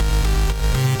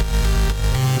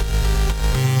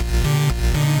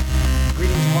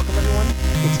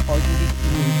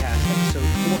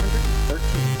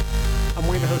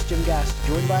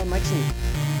Jason.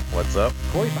 What's up?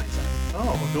 Corey Feinstein.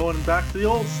 Oh, we're going back to the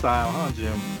old style, huh,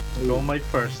 Jim? Go Mike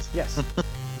first. Yes.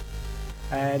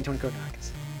 And Tony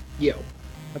Kokonakis. Yo.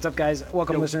 What's up, guys?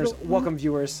 Welcome, listeners. Welcome,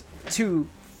 viewers, to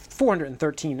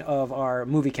 413 of our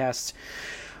movie casts.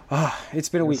 It's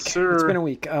been a week. Sir. It's been a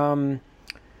week.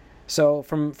 So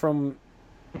from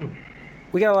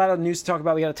we got a lot of news to talk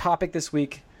about. We got a topic this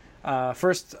week.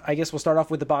 First, I guess we'll start off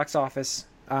with the box office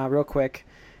real quick.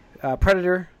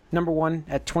 Predator #1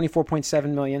 at 24.7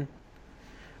 million.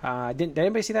 Did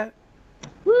anybody see that?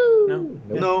 Woo! No.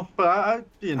 No, but I'd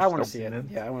be interested. I want to see it.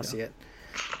 Yeah, I want to see it.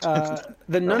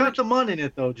 The I Nun. got the Mun in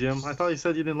it though, Jim. I thought you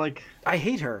said you didn't like. I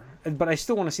hate her, but I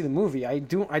still want to see the movie. I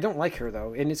don't like her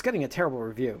though, and it's getting a terrible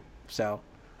review. So,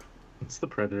 It's the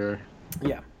Predator.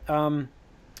 yeah.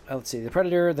 Let's see. The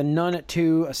Predator, The Nun at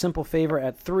 2, A Simple Favor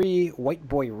at 3, White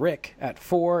Boy Rick at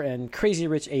 4, and Crazy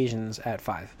Rich Asians at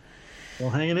 5. Well,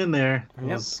 hanging in there.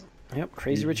 Yep. Yep.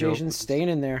 Crazy You Rich joke. Asians staying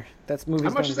in there. That's movies.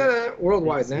 How much is that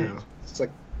worldwide now? It's like.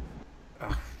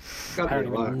 I Gotta don't be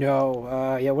a lot. even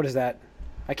know. Yeah. What is that?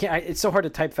 I can't. It's so hard to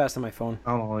type fast on my phone.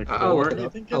 I don't know, like I'll look 4, it you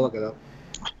up. think? I'll look it up.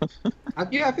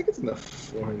 Yeah, I think it's in the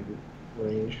 400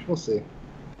 range. We'll see.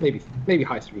 Maybe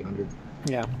high 300.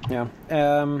 Yeah. Yeah.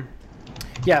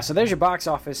 Yeah. So there's your box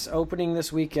office opening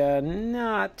this week.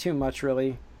 Not too much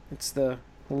really. It's the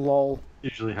lull.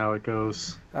 Usually how it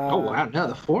goes. Oh wow, no,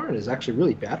 the foreign is actually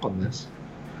really bad on this.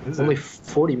 Is Only it?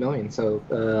 40 million, so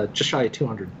just shy of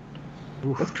 200.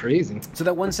 That's crazy. So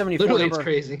that 174 Literally, number. it's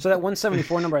crazy. So that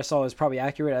 174 number I saw is probably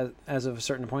accurate as of a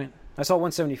certain point. I saw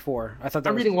 174. I thought that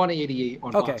I'm was... reading 188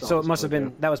 on Okay, box so it office, must have but,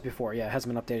 been that was before. Yeah, it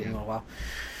hasn't been updated in a little while.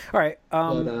 All right.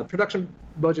 But production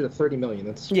budget of 30 million.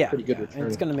 That's Yeah, pretty good yeah, return.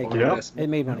 it's gonna make on Yeah. investment. it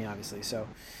made money obviously. So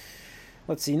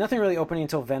let's see. Nothing really opening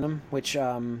until Venom, which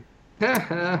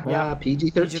Yeah, PG-13.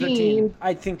 PG-13.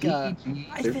 I think I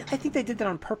PG-13. think they did that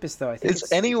on purpose though. I think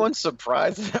Is anyone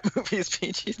surprised that movie is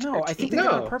PG-13? No, I think they did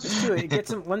it on No. purpose too.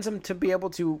 It lends them to be able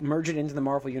to merge it into the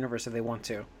Marvel universe if they want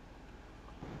to.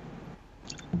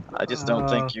 I just don't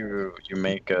think you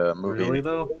make a movie. Really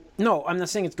though? No, I'm not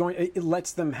saying it's going. It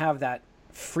lets them have that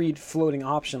free floating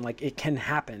option. Like it can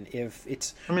happen if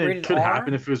it's. I mean, rated it could R.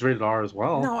 happen if it was rated R as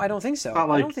well. No, I don't think so. Not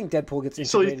I like- don't think Deadpool gets integrated.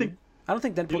 So you think- I don't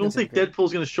think Deadpool You don't gets think integrated.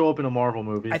 Deadpool's gonna show up in a Marvel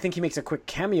movie? I think he makes a quick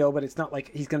cameo, but it's not like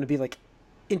he's going to be like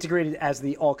integrated as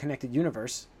the all-connected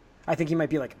universe. I think he might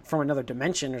be like from another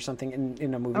dimension or something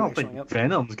in a movie. I don't like, think showing up.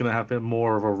 Venom's gonna have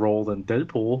more of a role than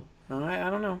Deadpool. I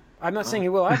don't know. I'm not saying he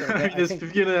will either. But I Just think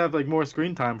if you're gonna have like more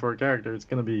screen time for a character, it's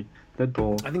gonna be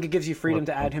Deadpool. it gives you freedom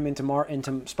to add him into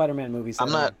Spider-Man movies.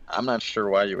 I'm not sure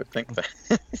why you would think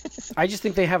that. I just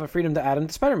think they have a freedom to add him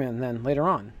to Spider-Man then later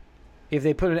on. If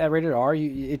they put it at rated R,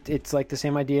 it's like the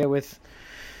same idea with.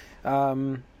 I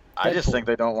just Deadpool. think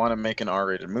they don't want to make an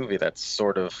R-rated movie that's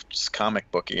sort of just comic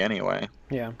booky anyway.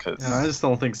 Yeah. Because And I just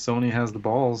don't think Sony has the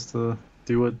balls to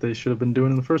do what they should have been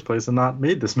doing in the first place and not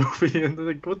made this movie. And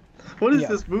like, what is Yeah.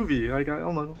 this movie? Like, I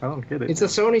don't know. I don't get it. It's a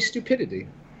Sony stupidity.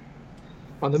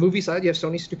 On the movie side, you have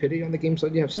Sony stupidity. On the game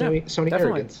side, you have Sony definitely.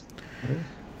 arrogance.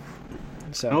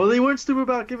 So. No, they weren't stupid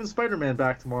about giving Spider-Man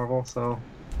back to Marvel, so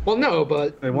Well, no,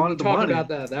 but They wanted the talk money. about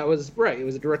that. That was right. It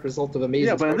was a direct result of Amazing.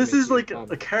 yeah. But this Spider-Man is like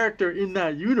series. a character in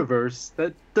that universe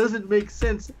that doesn't make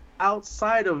sense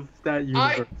outside of that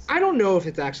universe. I don't know if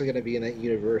it's actually going to be in that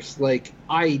universe. Like,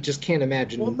 I just can't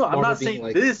imagine. Well, no, I'm Marvel not being saying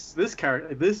like, this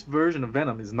character, this version of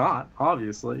Venom is not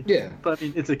obviously. Yeah, But I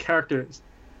mean, it's a character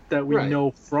that we Right.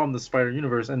 know from the Spider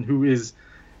Universe and who is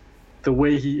the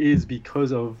way he is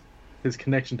because of his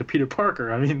connection to Peter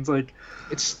Parker. I mean, it's like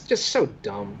it's just so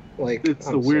dumb. Like, it's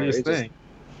the I'm sorry, weirdest it's just- thing.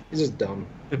 It's just dumb.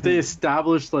 If they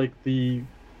established like the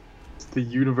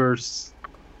universe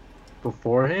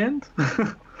beforehand,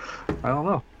 I don't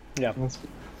know. Yeah.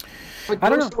 Like, I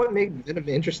don't most of what made Venom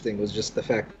interesting was just the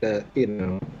fact that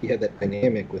you had that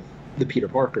dynamic with the Peter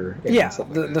Parker. And Yeah, stuff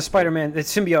like the that. Spider-Man, the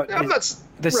symbiote. I'm not.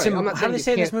 The right, I'm not how do they say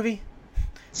saying in you this movie?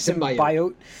 Symbiote.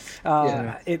 Symbiote.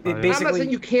 Yeah. It I'm not I'm not basically. saying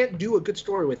you can't do a good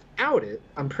story without it.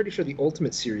 I'm pretty sure the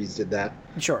Ultimate series did that,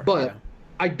 Sure. but yeah,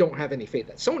 I don't have any faith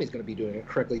that Sony's going to be doing it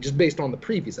correctly, just based on the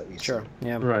previews that we've sure. seen.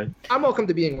 Yeah. Right. I'm welcome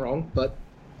to being wrong, but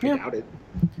I Yeah. doubt it.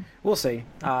 We'll see.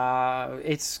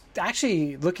 It's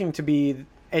actually looking to be.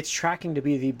 It's tracking to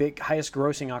be the highest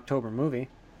grossing October movie.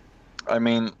 I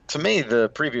mean, to me, the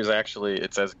previews actually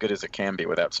it's as good as it can be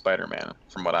without Spider-Man,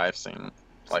 from what I've seen.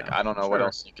 Like, So, I don't know what sure.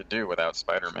 else you could do without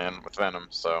Spider-Man with Venom.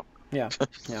 So Yeah.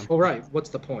 Well, right. What's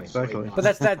the point? Exactly. Like, But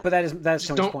that's Tony's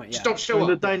don't point. Yeah. just don't show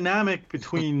The up. dynamic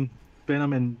between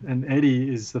Venom and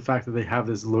Eddie is the fact that they have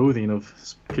this loathing of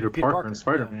Peter Parker Parker, and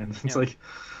Spider-Man. yeah. It's Yeah. like,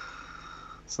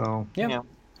 so Yeah. Yeah.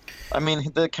 I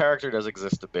mean, the character does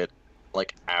exist a bit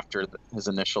like after his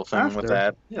initial thing with After,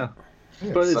 that. yeah.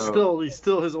 Yeah, But it's so-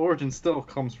 still his origin still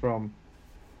comes from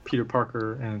Peter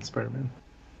Parker and Spider-Man.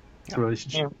 It's a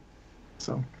relationship. Yeah.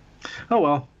 So, oh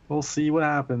well, we'll see what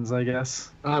happens, I guess.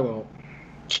 I won't.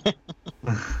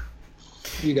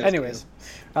 You guys. Anyways,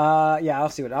 yeah, I'll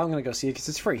see what I'm gonna go see it because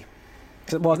it's free.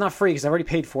 Well, it's not free because I already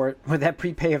paid for it with that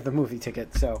prepay of the movie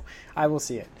ticket, so I will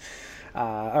see it.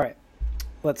 All right,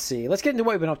 let's see. Let's get into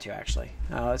what we've been up to. Actually,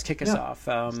 let's kick us Yeah. off.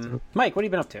 Mike, what have you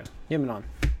been up to? You haven't been on.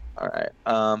 All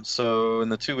right. So in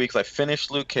the 2 weeks, I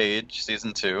finished Luke Cage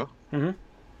season 2. Mhm.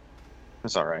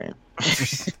 It's all right.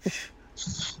 Better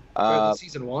than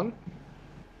season 1?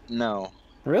 No,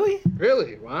 Really?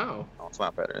 Really? Wow. no, it's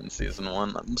not better than season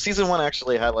 1. Season 1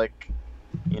 actually had like,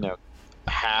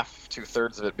 half,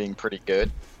 2/3 of it being pretty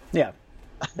good. Yeah.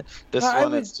 This I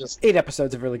one, would- it's just 8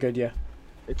 episodes of really good. Yeah.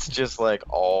 it's just like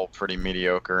all pretty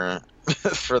mediocre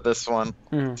for this one,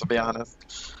 Mhm. to be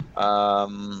honest.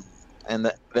 And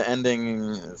the ending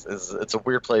is it's a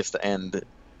weird place to end.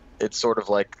 It's sort of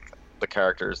like the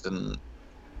characters didn't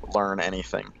learn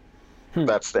anything. Hmm.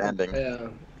 That's the ending.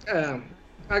 Yeah.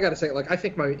 I gotta say, like, I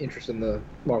think my interest in the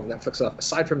Marvel Netflix stuff,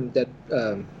 aside from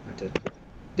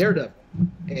Daredevil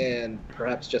and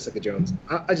perhaps Jessica Jones,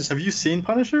 I just Have you seen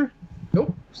Punisher?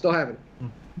 nope, still haven't.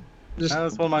 Just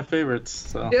That's one of my favorites.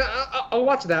 So. yeah, I'll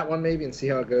watch that one maybe and see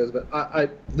how it goes. But I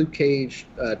Luke Cage,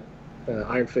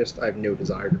 Iron Fist, I have no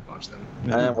desire to watch them.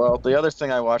 Well, the other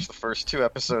thing, I watched the first 2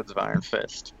 episodes of Iron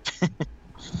Fist.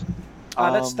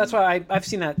 That's why I've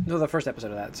seen that. No, the first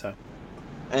episode of that. So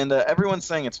And everyone's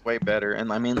saying it's way better,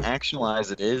 and I mean,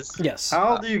 action-wise, it is. yes.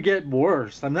 How do you get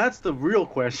worse? I mean, that's the real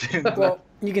question. Well,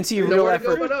 you can see You know real where to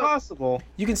go, effort. but- It's possible.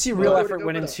 You can see Well, real where to effort go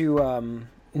went with into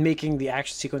making the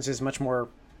action sequences much more,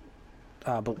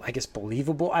 I guess,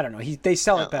 believable. I don't know. They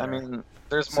sell it I better. mean,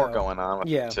 there's more So, going on with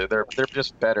yeah. it too. They're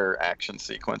just better action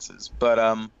sequences. But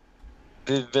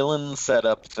the villain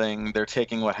setup thing, they're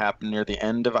taking what happened near the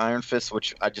end of Iron Fist,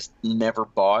 which I just never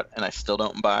bought, and I still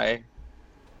don't buy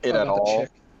it at About the all. chick.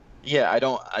 Yeah,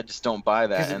 I just don't buy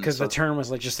that. And Because so the turn was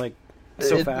like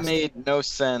so it fast. made no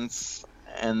sense,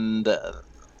 and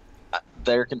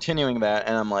they're continuing that,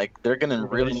 and I'm like, they're gonna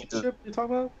really need to. Relationship you talk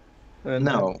about? And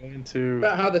No. Going to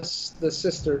About how the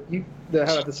sister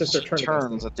how the sister turned against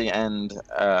turns them. at the end.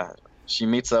 She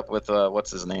meets up with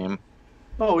what's his name?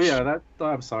 Oh yeah, that.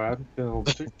 I'm sorry, I'm gonna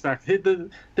back.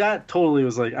 That totally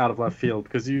was like out of left field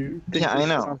because you. Think Yeah, I she was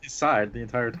know. on his side the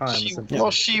entire time. essentially.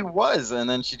 Well, she was, and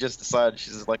then she just decided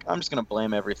she's just like, I'm just gonna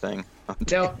blame everything. on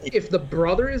Now, Dave." if the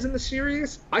brother is in the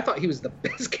series, I thought he was the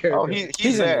best character. Oh,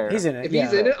 he's in there. it. He's in it. if yeah.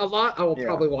 he's in it a lot, I will Yeah.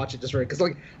 probably watch it just right because,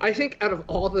 like, I think out of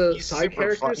all the He's side super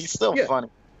characters, fun. He's still yeah, funny.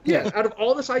 yeah, out of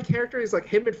all the side characters, like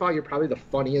him and Foggy are probably the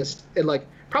funniest and like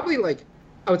probably like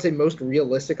I would say most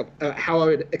realistic of how I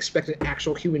would expect an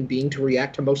actual human being to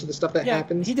react to most of the stuff that Yeah,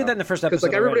 happens. he did that in the first Because episode.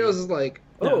 like everybody already. else is like,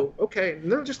 oh, okay,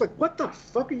 and they're just like, what the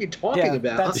fuck are you talking Yeah,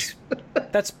 about?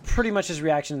 that's pretty much his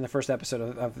reaction in the first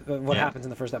episode of what Yeah. happens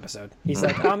in the first episode. He's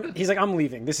like, I'm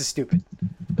leaving. This is stupid.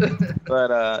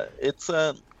 But it's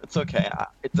okay.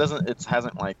 It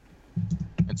hasn't like,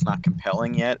 it's not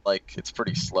compelling yet. Like, it's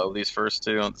pretty slow these first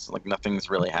 2. It's like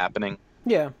nothing's really happening.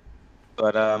 Yeah,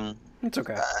 But it's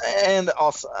okay. and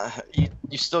also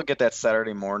you still get that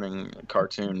Saturday morning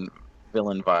cartoon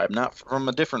villain vibe, not from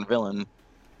a different villain,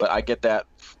 but I get that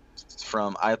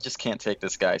from, I just can't take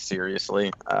this guy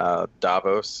seriously.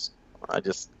 Davos,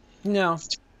 No,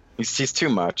 he's too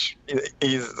much.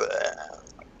 He's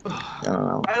I don't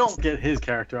know. I don't get his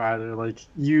character either. Like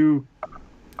you.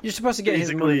 you're supposed to get his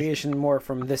Basically- motivation more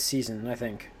from this season, I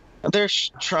think. They're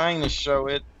trying to show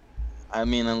it. I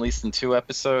mean, at least in 2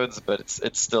 episodes, but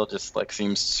it's still just like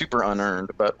seems super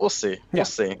unearned. But we'll see. Yeah. We'll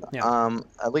see. Yeah.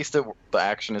 At least the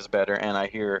action is better, and I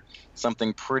hear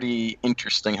something pretty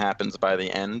interesting happens by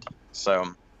the end. So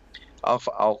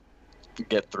I'll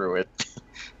get through it.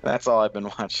 That's all I've been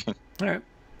watching. All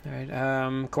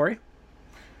right. Corey.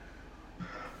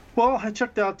 Well, I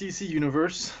checked out DC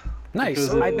Universe. Nice.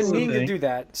 Because I've it's been meaning to something. do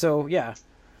that. So yeah.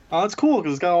 It's cool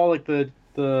because it's got all like the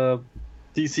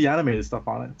DC animated stuff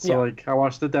on it. So Yeah. like I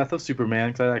watched The Death of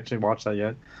Superman because I actually watched that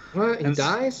yet. What? He And-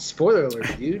 dies? Spoiler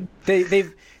alert, dude.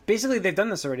 They've done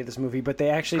this already. This movie, but they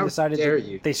actually How decided dare that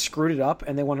you. they screwed it up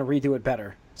and they want to redo it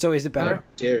better. So is it better? How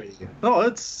dare you? No,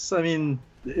 it's I mean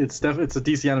it's it's a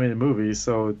DC animated movie,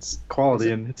 so it's quality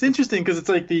Is it- and it's interesting because it's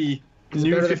like the Is it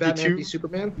new better than Batman 52. v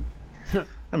Superman?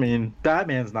 I mean,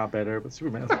 Batman's not better, but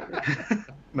Superman's not better.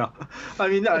 No, I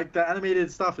mean, like the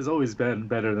animated stuff has always been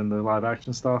better than the live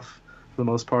action stuff for the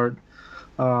most part.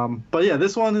 But yeah,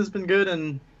 this one has been good,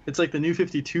 and it's like the new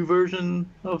 52 version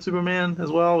of Superman as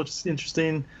well, which is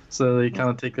interesting. So they kind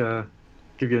of take a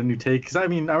give you a new take. Because I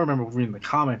mean, I remember reading the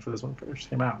comic for this one first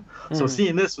came out, so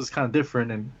seeing this was kind of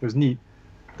different and it was neat,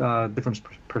 different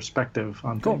perspective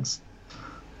on things.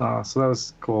 So that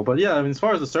was cool. But yeah, I mean, as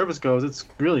far as the service goes, it's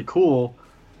really cool.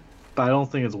 But I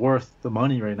don't think it's worth the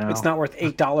money right now. It's not worth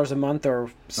 $8 a month or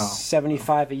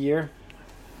 $75 a year.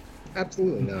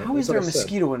 Absolutely not. How is there a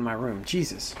mosquito in my room?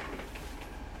 Jesus.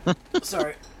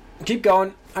 Sorry. Keep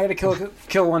going. I gotta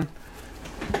kill one.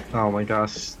 Oh my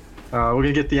gosh. We're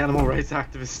gonna get the animal rights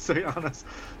activists on us.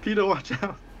 Peter, watch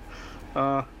out.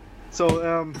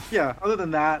 Yeah, other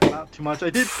than that, not too much. I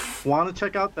did want to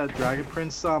check out that Dragon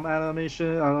Prince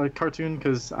animation cartoon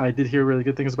because I did hear really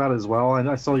good things about it as well. And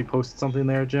I saw you posted something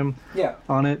there, Jim,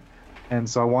 on it. And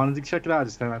so I wanted to check it out. I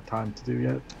just didn't have time to do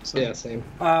yet. So. Yeah, same.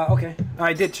 Okay.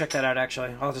 I did check that out,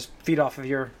 actually. I'll just feed off of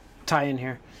your tie-in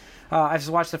here. I just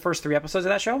watched the first 3 episodes of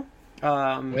that show.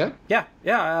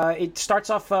 It starts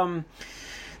off...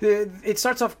 It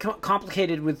starts off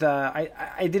complicated with I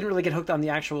didn't really get hooked on the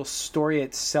actual story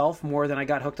itself more than I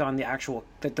got hooked on the actual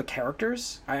the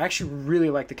characters. I actually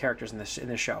really like the characters in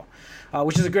this show,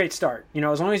 which is a great start. You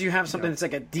know, as long as you have something that's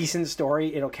like a decent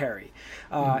story, it'll carry.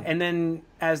 And then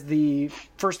as the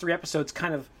first 3 episodes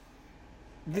kind of,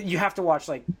 you have to watch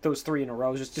like those 3 in a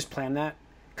row. Just plan that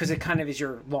because it kind of is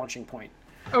your launching point.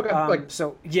 Okay, like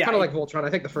Voltron. I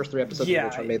think the first 3 episodes of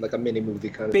Voltron made like a mini movie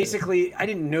kind of basically thing. I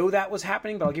didn't know that was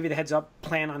happening, but I'll give you the heads up.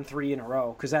 Plan on 3 in a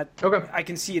row because I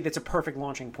can see that's a perfect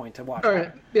launching point to watch. All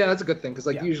right, yeah, that's a good thing because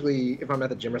usually if I'm at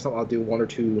the gym or something, I'll do 1 or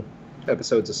 2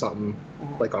 episodes of something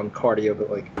like on cardio, but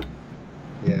like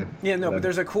but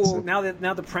there's a cool now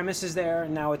the premise is there,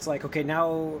 and now it's like okay,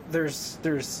 now there's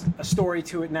a story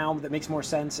to it now that makes more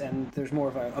sense, and there's more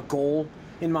of a goal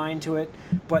in mind to it,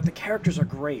 but the characters are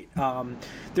great.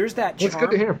 There's that charm. It's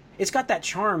good to hear. It's got that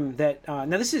charm that now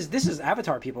this is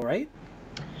Avatar people, right?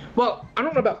 Well, I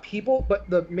don't know about people, but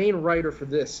the main writer for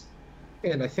this,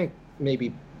 and I think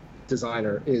maybe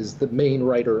designer, is the main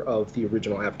writer of the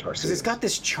original Avatar series. It's got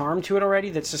this charm to it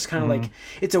already that's just kind of like,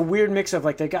 it's a weird mix of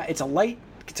like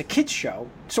it's a kid's show,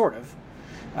 sort of,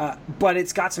 but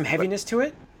it's got some heaviness to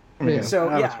it. Yeah. So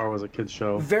Avatar was a kid's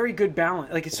show. Very good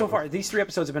balance. Like so far, these 3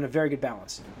 episodes have been a very good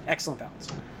balance. Excellent balance.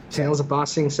 Tales of Ba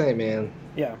Sing Se, man.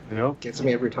 Yeah. Yep. Gets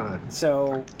me every time.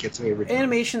 So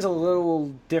animation's a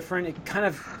little different. It kind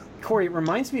of, Corey, it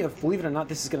reminds me of, believe it or not,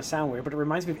 this is going to sound weird, but it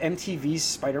reminds me of MTV's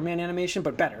Spider-Man animation,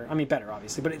 but better. I mean, better,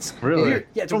 obviously, but it's really weird.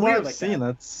 Yeah, it's from weird what I've like seen,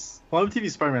 that.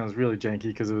 MTV Spider-Man was really janky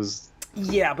because it was.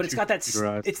 Yeah, but it's got that.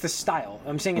 It's the style.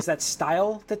 I'm saying it's that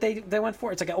style that they went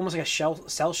for. It's like almost like a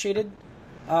cell shaded.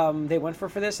 They went for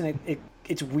this, and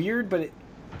it's weird, but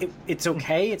it's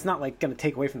okay. It's not like going to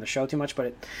take away from the show too much,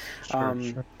 but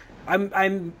Sure.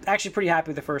 I'm actually pretty happy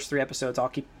with the first 3 episodes. I'll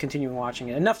keep continuing watching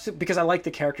it because I like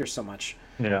the characters so much.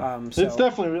 Yeah, it's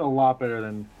definitely a lot better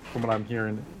than from what I'm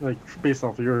hearing, like based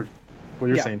off of what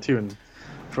you're saying too, and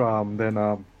from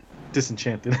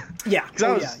Disenchanted. Yeah, because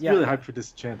I was really hyped for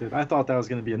Disenchanted. I thought that was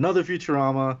going to be another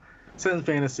Futurama set in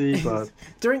fantasy, but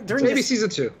during maybe season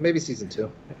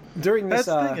 2. During this,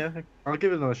 I'll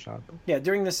give it another shot. Yeah,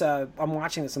 during this, I'm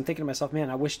watching this. I'm thinking to myself, man,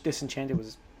 I wish Disenchanted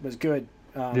was good.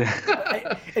 I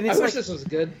wish this was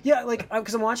good. Yeah, like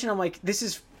because I'm watching, I'm like,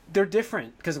 they're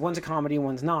different because one's a comedy,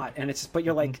 one's not, and but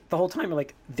you're like the whole time you're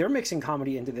like they're mixing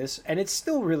comedy into this, and it's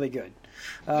still really good.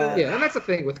 And that's the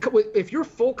thing with if you're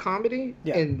full comedy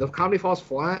and the comedy falls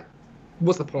flat,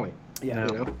 what's the point? Yeah,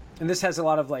 you know? And this has a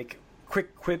lot of like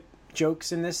quick quip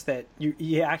jokes in this that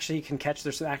you actually can catch.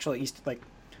 There's actually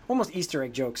almost Easter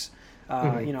egg jokes,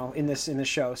 you know, in this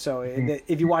show. So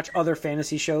if you watch other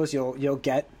fantasy shows, you'll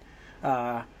get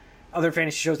other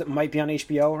fantasy shows that might be on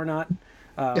HBO or not.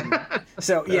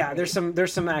 So yeah, there's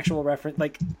some actual reference,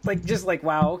 like just like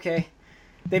wow, okay,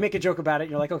 they make a joke about it.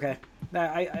 And you're like, okay,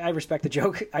 I respect the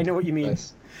joke. I know what you mean.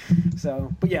 Nice.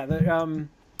 So, but yeah,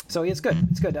 so it's good.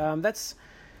 It's good.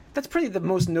 That's pretty the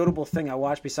most notable thing I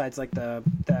watched besides like the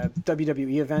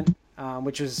WWE event,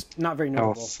 which was not very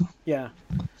notable. Yeah.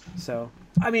 So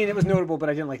I mean, it was notable, but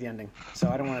I didn't like the ending, so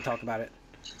I don't want to talk about it.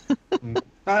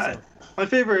 My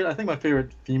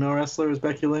favorite female wrestler is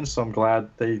Becky Lynch, so I'm glad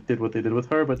they did what they did with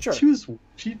her. But sure.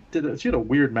 she had a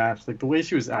weird match. Like the way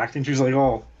she was acting, she was like,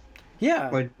 oh, yeah,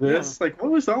 like this. Yeah. Like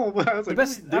what was that? I was like,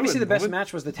 the best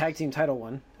match was the tag team title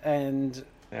one, and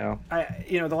yeah,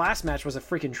 the last match was a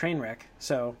freaking train wreck.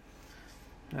 So,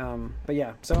 but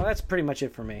yeah, so that's pretty much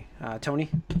it for me. Tony.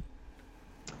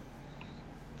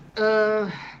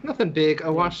 Nothing big. I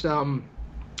watched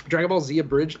Dragon Ball Z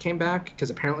Abridged came back because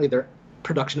apparently their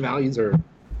production values are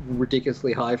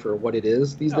ridiculously high for what it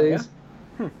is these days.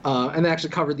 Yeah. And they actually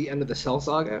covered the end of the Cell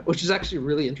Saga, which is actually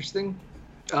really interesting.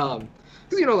 Because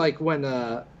like when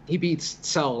he beats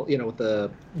Cell, with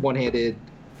the one-handed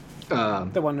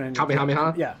The one.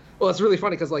 Kamehameha. Yeah. Well, it's really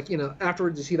funny because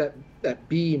afterwards you see that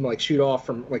beam shoot off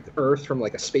from Earth from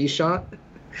a space shot.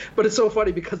 But it's so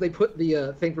funny because they put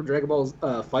the thing from Dragon Ball's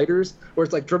Fighters where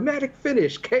it's dramatic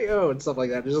finish, KO, and stuff like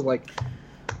that. It's just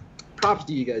props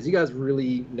to you guys. You guys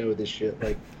really know this shit.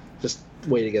 Just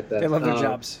way to get that. They love their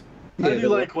jobs. I do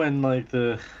like when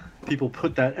the people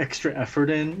put that extra effort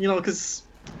in, because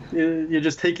you're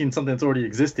just taking something that's already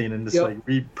existing and just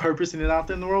repurposing it out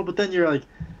there in the world. But then you're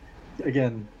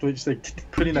again, just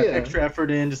putting that extra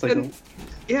effort in, just and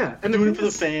doing it for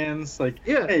the fans.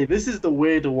 Hey, this is the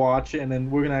way to watch it, and then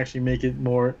we're gonna actually make it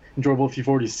more enjoyable if you've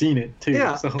already seen it too.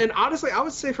 Yeah, so. And honestly, I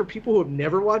would say for people who have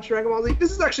never watched Dragon Ball Z,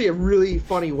 this is actually a really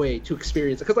funny way to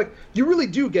experience it because you really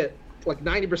do get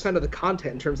 90% of the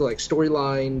content in terms of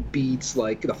storyline, beats,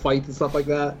 the fights and stuff like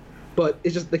that. But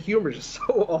it's just the humor is just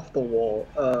so off the wall.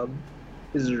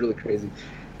 This is really crazy.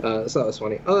 So that was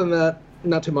funny. Other than that,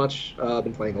 not too much. I've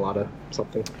been playing a lot of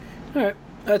something. All right.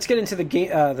 Let's get into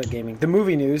the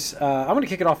movie news. I'm going to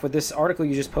kick it off with this article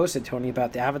you just posted, Tony,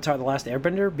 about the Avatar: The Last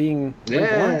Airbender being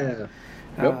reborn.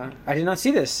 Yep. I did not see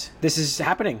this. This is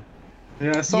happening.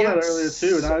 Yeah, I saw that earlier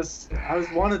too, and I was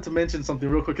wanted to mention something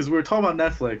real quick because we were talking about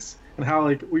Netflix and how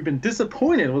we've been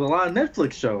disappointed with a lot of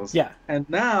Netflix shows. Yeah. And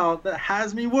now that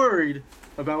has me worried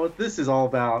about what this is all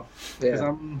about.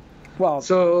 Yeah.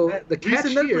 The catch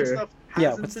recent Netflix here. Stuff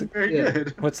hasn't been very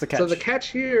good. What's the catch? So the catch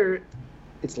here,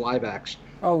 it's live action.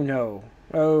 Oh no!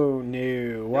 Oh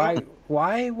no!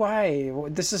 Why?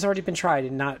 This has already been tried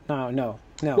and not. No.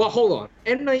 Well, hold on.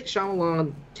 M. Night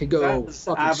Shyamalan can go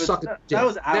fucking suck a dick. That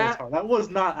was Avatar. That was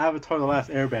not Avatar: The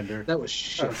Last Airbender. That was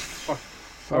shit.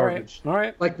 All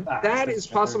right. That is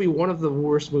possibly one of the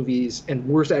worst movies and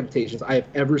worst adaptations I have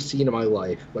ever seen in my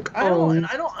life. I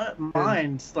don't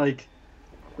mind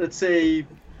let's say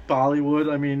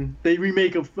Bollywood. I mean, they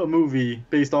remake a movie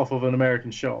based off of an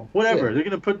American show. Whatever. Yeah. They're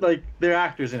gonna put their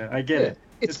actors in it. I get it.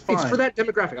 It's fine. for that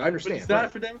demographic. I understand. It's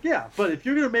that for them. Yeah, but if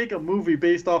you're gonna make a movie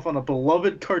based off on a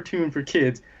beloved cartoon for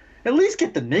kids, at least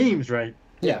get the names right.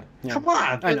 Yeah. Come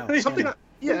on. I know. Something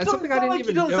I didn't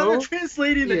even know. They're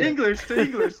translating the English to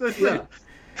English.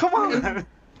 Come on. And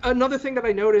another thing that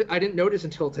I didn't notice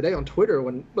until today on Twitter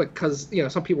when because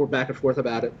some people were back and forth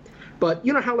about it, but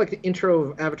you know how the intro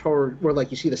of Avatar where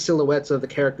you see the silhouettes of the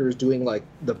characters doing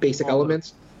the basic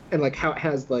elements and how it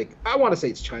has I want to say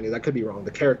it's Chinese, I could be wrong, the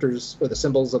characters or the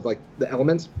symbols of the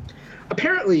elements.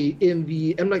 Apparently in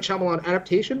the M. Night Shyamalan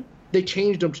adaptation they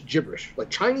changed them to gibberish,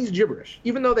 Chinese gibberish,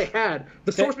 even though they had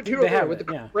the source material there with the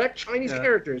correct Chinese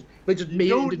characters. They just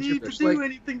made it into gibberish. You don't need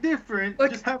to do anything different.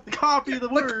 Just have to copy the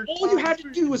words. All you had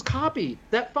to do was copy.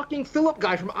 That fucking Philip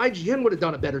guy from IGN would have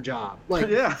done a better job.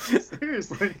 Yeah,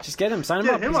 seriously. Just get him. Sign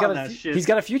him up. He's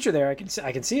got a future there. I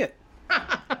can see it.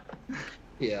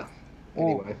 Yeah.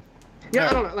 Anyway. Yeah,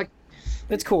 I don't know.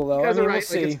 It's cool though. You guys are right.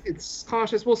 We'll see. It's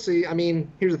cautious. We'll see. I mean,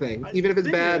 here's the thing. Even if it's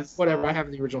bad, whatever. I have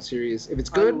the original series. If it's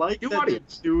good, new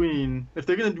audience. If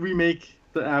they're gonna remake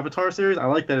the Avatar series, I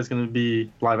like that it's gonna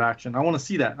be live action. I want to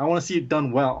see that. I want to see it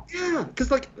done well. Yeah, because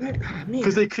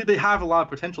they have a lot of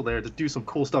potential there to do some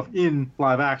cool stuff in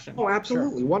live action. Oh,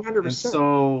 absolutely, 100%.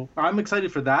 So I'm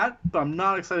excited for that, but I'm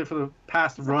not excited for the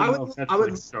past run of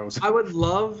Netflix shows. I would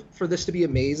love for this to be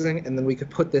amazing, and then we could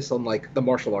put this on the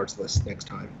martial arts list next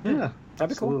time. Yeah,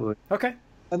 that'd be cool. Okay.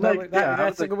 And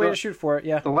that's a good way to shoot for it.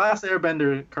 Yeah. The Last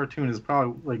Airbender cartoon is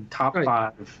probably top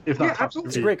 5, if not top absolutely. 3.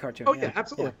 It's a great cartoon. Oh yeah,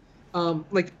 absolutely. Yeah.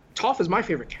 Toph is my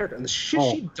favorite character, and the shit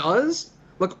she does,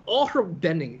 all her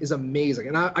bending is amazing.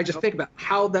 And I just think about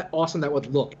how awesome that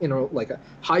would look in a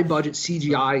high budget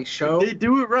CGI show. They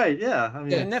do it right, yeah. I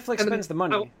mean, and Netflix spends the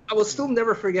money. I will still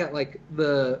never forget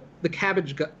the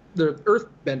cabbage the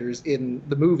earthbenders in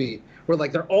the movie where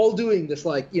they're all doing this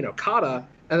kata,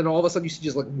 and then all of a sudden you see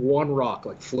just one rock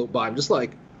float by. I'm just are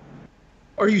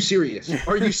you serious?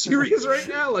 Are you serious right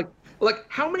now?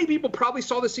 How many people probably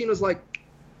saw this scene and was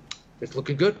it's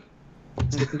looking good.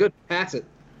 It's looking good. Pass it.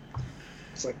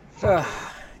 It's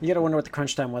you gotta wonder what the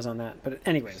crunch time was on that. But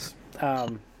anyways,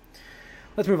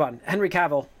 let's move on. Henry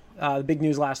Cavill, the big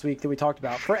news last week that we talked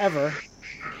about, forever,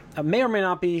 may or may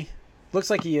not be,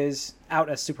 looks like he is out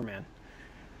as Superman.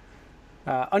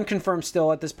 Unconfirmed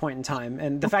still at this point in time,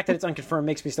 and the fact that it's unconfirmed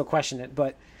makes me still question it.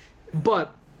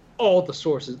 But all the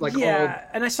sources,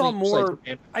 and I saw more.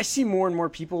 I see more and more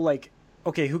people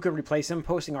okay, who could replace him?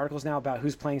 Posting articles now about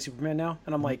who's playing Superman now,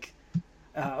 and I'm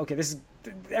okay, this is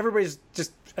everybody's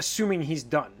just assuming he's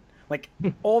done.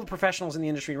 All the professionals in the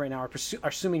industry right now are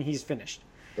assuming he's finished.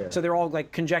 Yeah. So they're all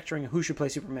like conjecturing who should play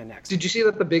Superman next. Did you see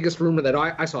that the biggest rumor that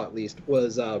I saw at least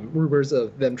was rumors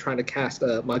of them trying to cast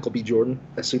Michael B. Jordan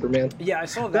as Superman? Yeah, I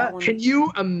saw that one. Can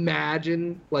you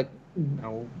imagine like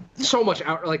No. so much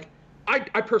out like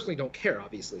I personally don't care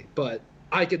obviously, but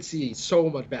I could see so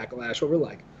much backlash over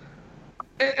like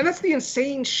and that's the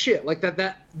insane shit like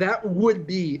that would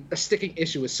be a sticking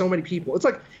issue with so many people. It's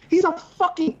like he's a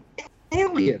fucking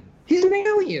alien. He's an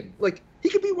alien. Like he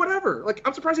could be whatever. Like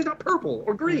I'm surprised he's not purple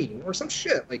or green or some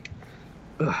shit. Like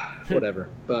whatever.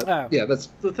 But yeah, that's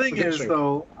The thing is,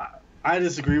 though, I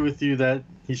disagree with you that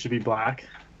he should be black,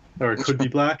 or could be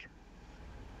black.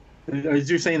 Are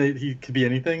you saying that he could be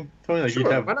anything, Tony? Like sure,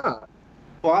 he'd have... why not?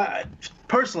 Well,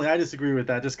 personally, I disagree with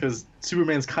that just because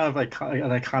Superman's kind of like an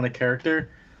iconic character.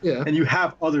 Yeah. And you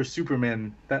have other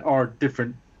Supermen that are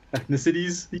different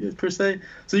ethnicities, per se.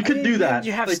 So you could do that.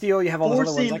 You have like, Steel, you have all those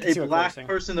other ones. I can see forcing a what black you're saying.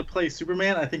 person to play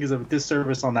Superman, I think, is a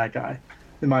disservice on that guy,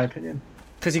 in my opinion.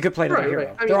 Because he could play another Right, hero.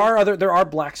 right. I mean- There are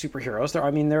black superheroes. There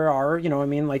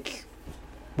are, like,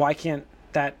 why can't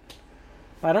that?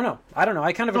 I don't know.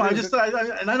 I kind of No, agree.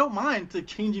 I don't mind like,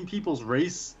 changing people's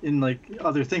race in like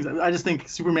other things. I just think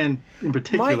Superman in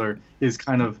particular is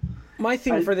kind of my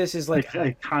thing for this is like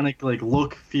iconic, like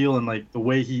look, feel, and like the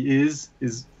way he is.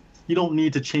 You don't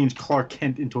need to change Clark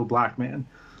Kent into a black man.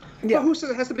 yeah. But who says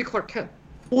it has to be Clark Kent?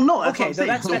 Well, no, that's Okay, what I'm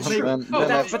so saying. that's true. Then, Oh, then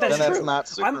that's- but that's then true. that's not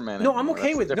Superman. I'm anymore. okay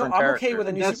That's a with different I'm okay character. with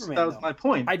a new That Superman. was though. my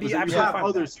point. I'd be was that absolutely you have fine with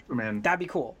other that. Superman. That'd be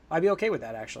cool. I'd be okay with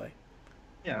that actually.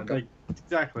 Yeah, Okay. like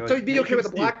exactly. So like, you'd be make okay with a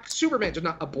him black Superman, just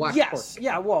not a black Yes. Clark.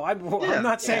 Yeah. Well, I'm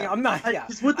not saying yeah. I'm not. I- Yeah.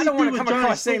 it's what I they don't want do to come with across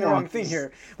Johnny saying the wrong Storm. thing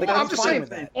here. Like Well, I'm I'm just fine saying, with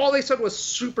that. all they said was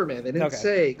Superman. They didn't Okay.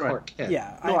 say Clark Right. Kent.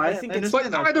 Yeah. No, I I think it's.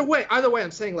 understand. But either way,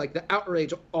 I'm saying like the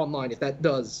outrage online, if that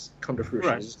does come to fruition,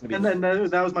 Right. is gonna be And then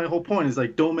that was my whole point. Is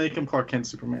like, don't make him Clark Kent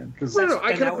Superman. Because no, I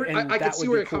and can that- agree. and I that can see would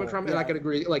where be you're coming cool, from, and yeah. I can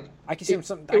agree. Like I can see him.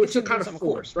 it would feel kind of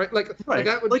forced, right? Like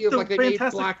that would Like be if the like they made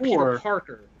Fantastic Black Four. Peter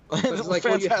Parker. But it's like,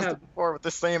 well, you Fantastic have Four with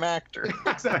the same actor.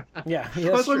 exactly. Yeah.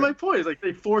 That's what my point is. Like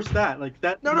they forced that. Like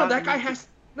that. no, that guy has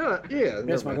yeah. Yes, never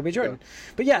Michael mind. B. Jordan.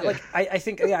 But yeah, Yeah. like I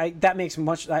think that makes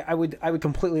much. I would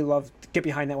completely love to get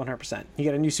behind that 100%. You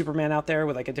get a new Superman out there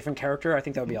with like a different character. I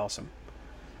think that would be awesome.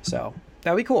 So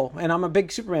that'd be cool. And I'm a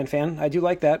big Superman fan. I do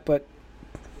like that. But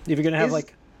if you're gonna have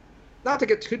like, Not to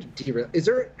get too derailed, is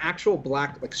there an actual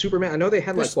black like Superman? I know they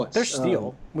had like what? there's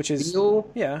Steel, which is Steel.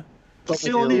 yeah.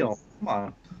 Steel O'Neill. Come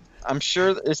on. I'm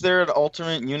sure. Is there an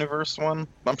alternate universe one?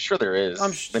 I'm sure there is.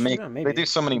 I'm they maybe. They do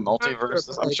so many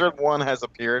multiverses. I'm sure one has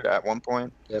appeared at one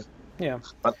point. Yeah.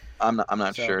 But I'm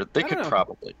not So, sure. They I don't could know.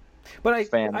 probably. But I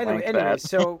Fan know. like Anyway, that.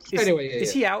 so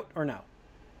is he out or no?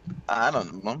 I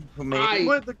don't know. Maybe.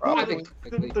 But I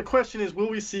think the question is, will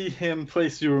we see him play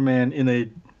Superman in a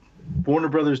Warner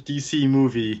Brothers DC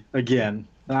movie again?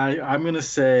 I'm gonna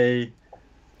say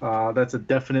that's a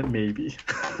definite maybe.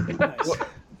 Nice.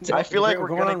 I feel like we're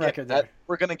going on gonna record get there.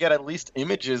 we're gonna get at least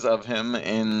images of him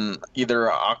in either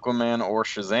Aquaman or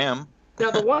Shazam.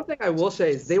 Now the one thing I will say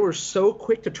is they were so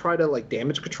quick to try to like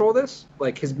damage control this.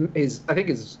 Like his I think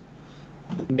his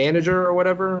manager or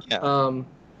whatever. Yeah.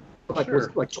 Like Sure.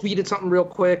 was like tweeted something real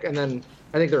quick, and then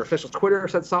I think their official Twitter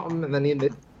said something, and then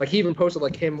he even posted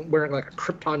like him wearing like a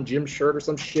Krypton gym shirt or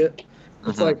some shit.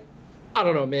 It's Mhm. like, I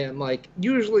don't know, man. Like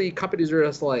usually companies are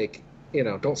just like,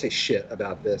 don't say shit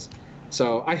about this.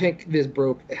 So I think this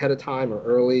broke ahead of time or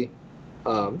early.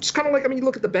 Just kind of like, you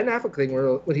look at the Ben Affleck thing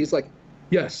when he's like,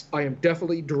 yes, I am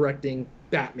definitely directing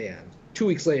Batman. 2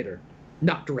 weeks later,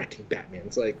 not directing Batman.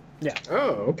 It's like, Yeah. oh,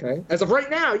 okay. As of right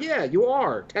now, yeah, you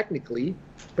are technically,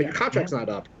 but your contract's not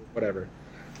up, whatever.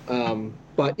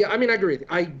 But yeah, I agree with you.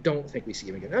 I don't think we see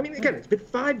him again. Again, it's been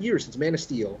 5 years since Man of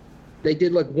Steel. They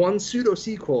did like one pseudo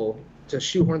sequel to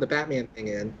shoehorn the Batman thing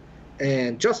in,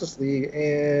 and Justice League,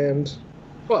 and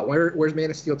where's Man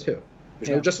of Steel 2? There's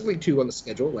no Justice League 2 on the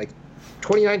schedule. Like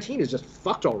 2019 is just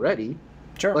fucked already.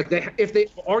 Sure. Like if they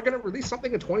are going to release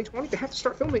something in 2020, they have to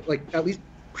start filming like at least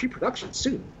pre-production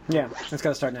soon. Yeah, it's got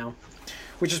to start now.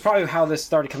 Which is probably how this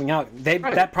started coming out.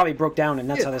 That probably broke down, and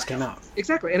that's how this came out.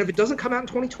 Exactly. And if it doesn't come out in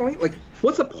 2020, like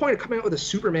what's the point of coming out with a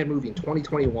Superman movie in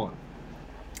 2021?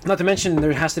 Not to mention,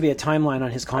 there has to be a timeline on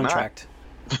his contract.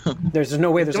 There's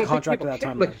no way there's a Don't think contract people without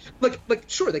care. timeline. Like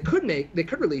sure, they could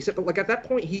release it, but like at that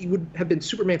point, he would have been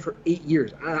Superman for 8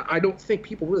 years. I don't think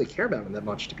people really care about him that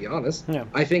much, to be honest. Yeah.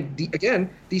 I think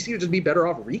DC would just be better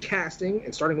off recasting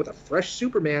and starting with a fresh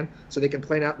Superman, so they can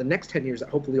plan out the next 10 years that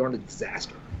hopefully aren't a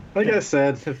disaster. Like I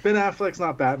said, if Ben Affleck's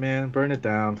not Batman, burn it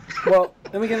down. Well,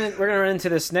 then we're gonna run into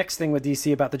this next thing with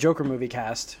DC about the Joker movie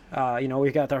cast.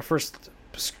 We got our first,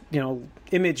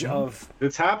 image of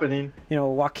It's happening.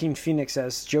 Joaquin Phoenix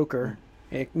as Joker.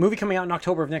 A movie coming out in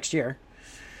October of next year.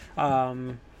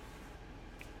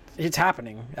 It's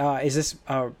happening. Is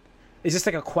this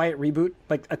like a quiet reboot,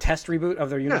 like a test reboot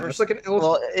of their Yeah, universe? it's like an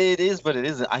Well, it is, but it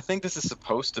isn't. I think this is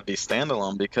supposed to be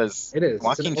standalone because It is.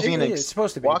 Joaquin It's Phoenix. It's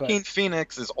supposed to be. Joaquin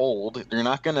Phoenix is old. You're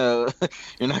not gonna,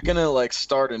 like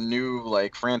start a new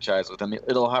like franchise with him.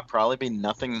 It'll probably be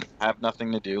nothing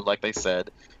to do, like they said,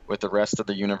 with the rest of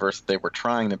the universe they were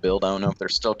trying to build. I don't know if they're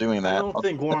still doing that. I don't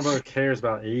think Warner Bros. Cares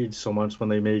about age so much when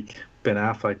they make Ben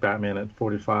Affleck Batman at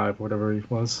 45, whatever he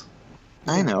was.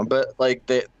 I know, but like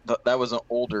that was an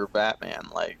older Batman.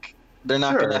 Like they're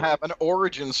not Sure. gonna have an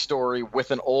origin story with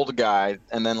an old guy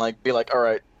and then like be like, all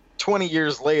right, 20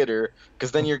 years later,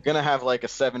 because then you're gonna have like a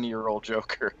 70-year-old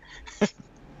Joker.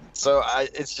 So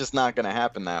it's just not gonna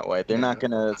happen that way. They're not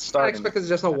gonna I start. expect it's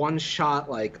just a one-shot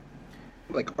like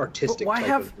artistic. Why type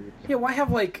have of movie. why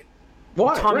have like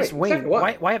Why? Thomas Right, Wayne? exactly,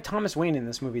 why? Why have Thomas Wayne in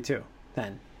this movie too?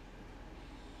 Then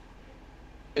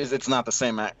It's not the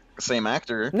same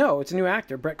actor. no, it's a new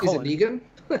actor, Brett Is it Cullen. Negan?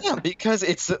 Yeah, because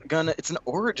it's an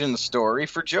origin story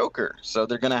for Joker. So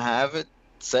they're gonna have it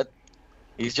set.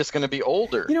 He's just gonna be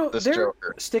older. You know, this they're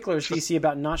Joker. sticklers, DC,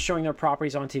 about not showing their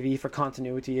properties on TV for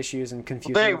continuity issues and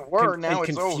confusing. They were, now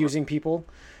it's over. confusing people.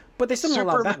 But they still don't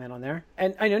allow Superman- Batman on there,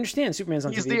 and I understand Superman's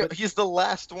on TV. But He's the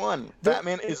last one. They're-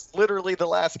 Batman is literally the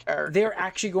last character. they're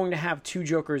actually going to have two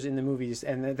Jokers in the movies,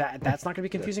 and that's not going to be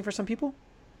confusing for some people.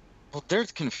 Well, they're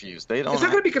confused. They don't. It's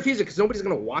not going to be confusing because nobody's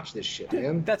going to watch this shit,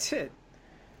 man. That's it.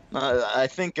 I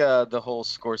think the whole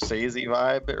Scorsese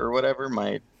vibe or whatever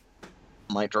might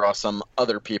draw some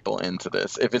other people into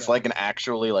this. If it's like an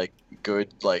actually like good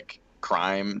like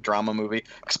crime drama movie,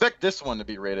 expect this one to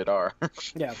be rated R.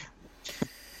 Yeah,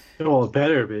 Well, it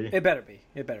better be. it better be.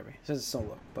 It better be. Since it's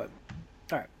solo, but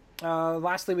all right.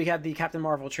 Lastly, we had the Captain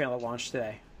Marvel trailer launched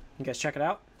today. You guys check it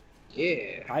out.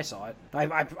 Yeah. I saw it.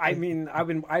 I mean,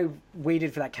 I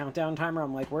waited for that countdown timer.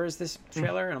 I'm like, where is this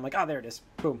trailer? And I'm like, oh, there it is.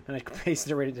 Boom, and I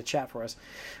pasted it right into chat for us.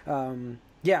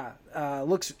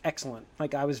 Looks excellent.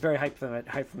 Like I was very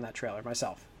hyped from that trailer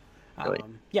myself. Really?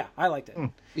 Yeah, I liked it.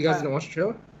 You guys didn't watch the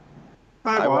trailer?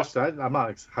 I watched it. I'm not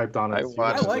hyped on it. I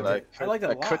watched liked it. it. I liked it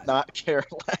a lot. could not care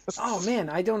less. Oh man,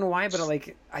 I don't know why, but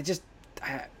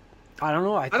I don't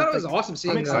know. I thought it was awesome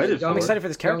seeing. I'm excited for I'm it. excited for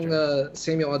this character. Young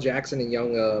Samuel L. Jackson and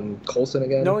young Coulson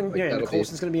again. Knowing, Like, yeah, that'll be-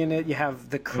 Coulson's going to be in it. You have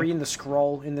the Kree and the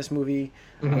Skrull in this movie.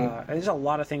 And there's a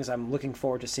lot of things I'm looking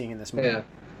forward to seeing in this movie. Yeah.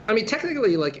 I mean,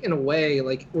 technically, like in a way,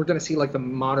 like we're gonna see like the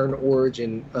modern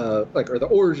origin, or the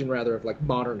origin rather of like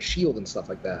modern Shield and stuff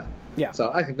like that. Yeah.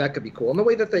 So I think that could be cool. And the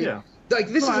way that they, Yeah. like,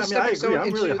 this No, is a I stepping agree. stone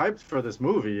I'm really into- hyped for this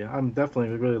movie. I'm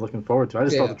definitely really looking forward to it. I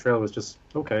just Yeah. thought the trailer was just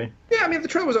okay. Yeah, I mean, the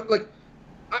trailer was like,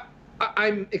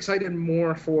 I'm excited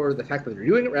more for the fact that they're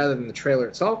doing it rather than the trailer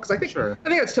itself, because I think Sure.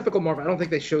 that's typical Marvel. I don't think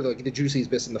they show the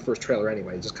juiciest bits in the first trailer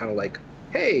anyway. It's just kind of like,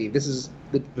 hey, this is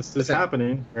This the is thing.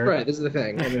 happening. Right, this is the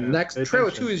thing. And then the Yeah, next pay trailer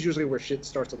attention. 2 is usually where shit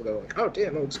starts to go like, oh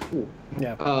damn, that looks cool.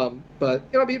 Yeah. But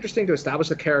it'll be interesting to establish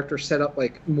the character, set up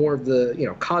like more of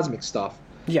the cosmic stuff,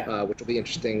 Yeah. which will be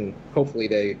interesting. Hopefully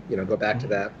they go back to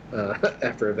that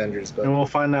after Avengers. But And we'll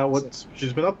find out what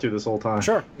she's been up to this whole time.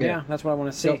 Sure. Yeah. Yeah, that's what I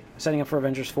want to see. Yep. Setting up for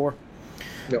Avengers 4.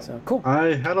 Yep. So cool.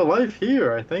 I had a life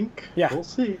here, I think. Yeah. We'll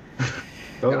see.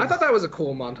 yeah, I thought that was a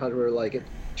cool montage where like it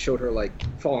showed her like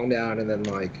falling down and then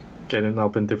like Getting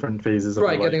up in different phases of her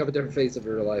life. getting up a different phase of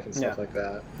her life and stuff Yeah. like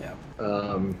that. Yeah.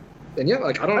 And yeah,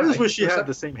 like I don't I know. just wish she there's had that-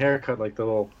 the same haircut, like the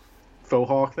little faux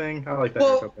hawk thing. I like that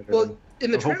Well, haircut better. well,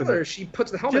 in the I'm hoping trailer, that- she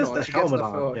puts the helmet Just on. the She gets helmet the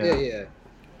on, photo. yeah. Yeah.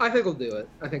 I think they'll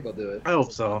do it. I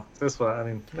hope so. This one, I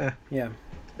mean, Yeah.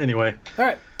 Anyway, All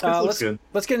right. looks good.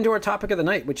 Let's get into our topic of the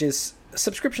night, which is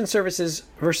subscription services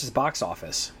versus box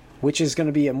office, which is going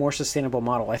to be a more sustainable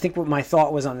model. I think what my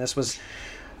thought was on this was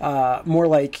more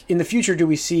like, in the future, do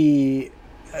we see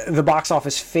the box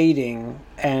office fading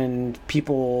and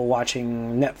people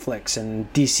watching Netflix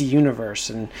and DC Universe,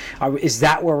 and is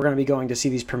that where we're going to be going to see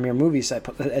these premiere movies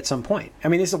at some point? I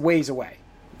mean, this is a ways away.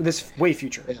 This is way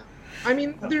future. Yeah. I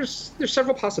mean, there's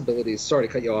several possibilities. Sorry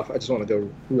to cut you off. I just want to go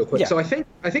real quick. Yeah. So I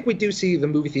think we do see the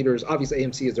movie theaters. Obviously,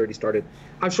 AMC has already started.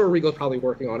 I'm sure Regal's probably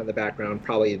working on it in the background,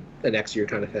 probably the next year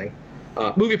kind of thing.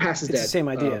 Movie Pass is It's dead. the same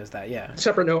idea as that, yeah.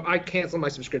 Separate note, I canceled my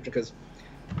subscription because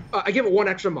I give it one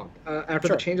extra month after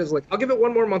Sure. the changes. Like, I'll give it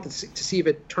one more month to see if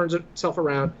it turns itself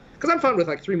around. Because I'm fine with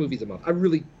like 3 movies a month. I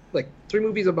really like 3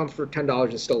 movies a month for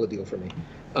 $10 is still a deal for me.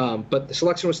 But the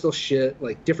selection was still shit.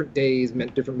 Like different days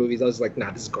meant different movies. I was like, nah,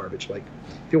 this is garbage. Like,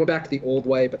 if you went back to the old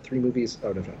way, but 3 movies,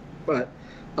 oh no. But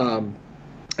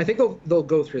I think they'll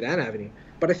go through that avenue.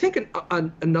 But I think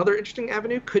another interesting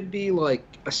avenue could be like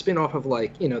a spin-off of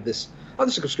like this other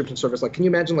subscription service. Like, can you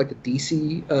imagine like the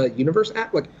DC Universe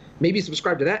app? Like, maybe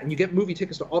subscribe to that, and you get movie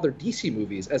tickets to all their DC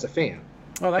movies as a fan.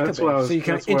 Oh, that That's could what I be. was- So you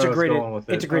can that's where I was integrate going with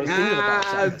it, it. integrate it into the box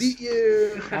office. beat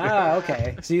you.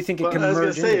 Okay. So you think it But can I was merge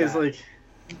gonna say into is that? like,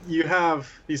 you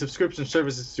have these subscription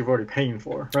services you're already paying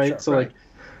for, right? Sure, so right. like,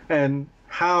 and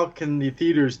how can the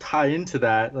theaters tie into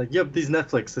that? Like, you have these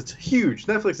Netflix. It's huge.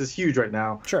 Netflix is huge right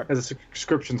now Sure. as a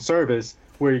subscription service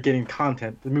where you're getting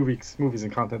content, the movies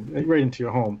and content right into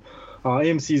your home.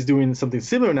 AMC is doing something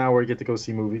similar now where you get to go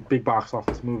see big box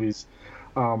office movies,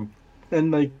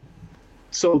 and like,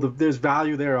 so there's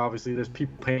value there. Obviously, there's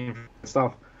people paying for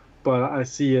stuff, but I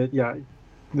see it. Yeah,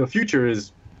 the future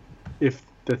is if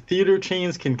the theater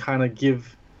chains can kind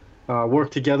of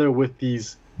work together with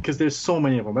these, because there's so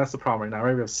many of them. That's the problem right now,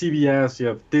 right? We have CBS, you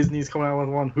have Disney's coming out with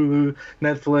one, Hulu,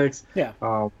 Netflix, Yeah.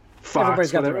 Fox,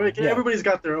 Everybody's got their whatever. own, Like, yeah. everybody's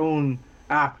got their own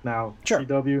app now. Sure.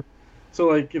 CW. So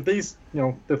like, if these,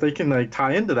 if they can like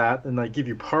tie into that and like give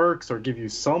you perks or give you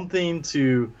something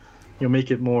to,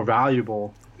 make it more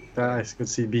valuable, that I could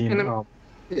see being And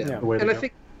Yeah. the way to And go.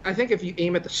 I think if you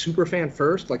aim at the super fan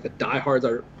first, like the diehards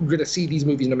are going to see these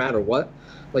movies no matter what.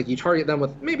 Like you target them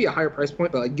with maybe a higher price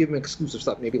point, but like give them exclusive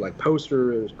stuff, maybe like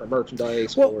posters or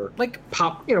merchandise Well, or like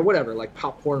pop, whatever, like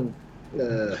popcorn. I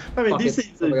mean, buckets,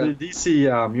 DC, stuff like the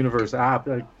DC Universe app,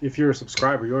 like, if you're a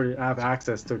subscriber, you already have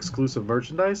access to exclusive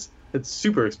merchandise. It's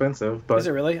super expensive, but is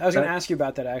it really? I was going to that- ask you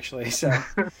about that actually. So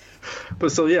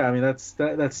but so yeah, I mean that's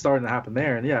starting to happen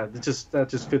there, and yeah, that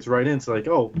just fits right into like,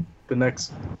 oh, the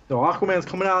next Aquaman's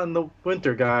coming out in the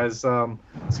winter, guys.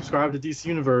 Subscribe to DC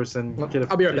Universe and Well, get a.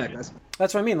 I'll be right back, guys.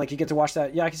 that's what I mean. Like you get to watch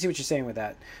that. Yeah, I can see what you're saying with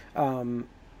that. I don't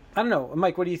know,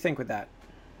 Mike. What do you think with that?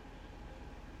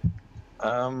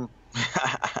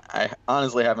 I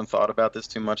honestly haven't thought about this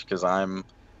too much because I'm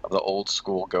of the old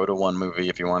school. Go to one movie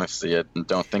if you want to see it, and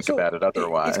don't think So, about it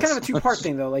otherwise. It's kind of a two-part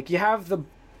thing, though. Like you have the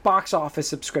box office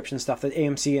subscription stuff that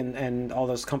AMC and all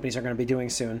those companies are going to be doing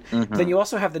soon. Mhm. Then you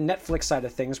also have the Netflix side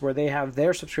of things, where they have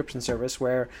their subscription service,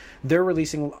 where they're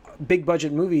releasing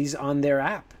big-budget movies on their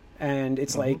app, and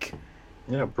it's like,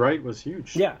 Yeah, Bright was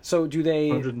huge. yeah. So do they?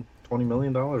 $120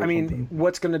 million. I mean,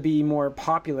 what's going to be more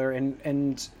popular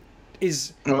and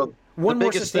is Well, one the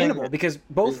more biggest thing sustainable? Because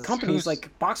both is companies, who's-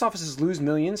 like box offices, lose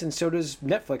millions, and so does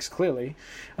Netflix. Clearly,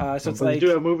 so it's but like you do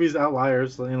have movies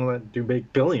outliers, that do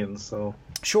make billions. So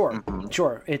sure, Mhm.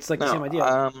 sure. It's like the No, same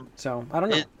idea. So I don't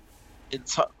know.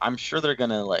 I'm sure they're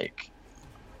gonna like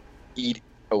eat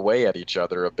away at each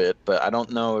other a bit, but I don't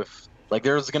know if like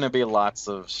there's gonna be lots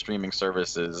of streaming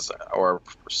services or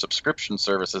subscription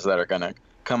services that are gonna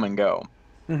come and go.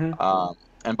 hmm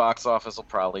And box office will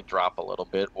probably drop a little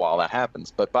bit while that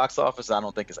happens. But box office, I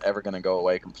don't think is ever going to go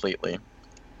away completely.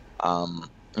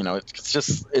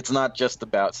 It's not just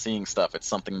about seeing stuff. It's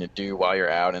something to do while you're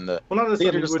out in the. well, not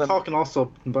necessarily. Theaters We're then- talking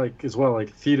also like as well, like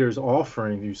theaters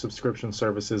offering you subscription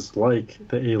services like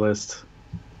the A-list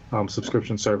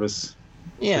subscription service,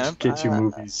 Yeah, which gets you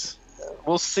movies.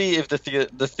 we'll see if the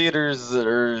theaters that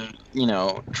are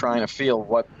trying to feel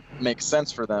what makes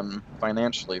sense for them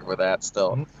financially with that.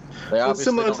 Still, Mhm. they Well, obviously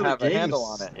similar don't to the have a handle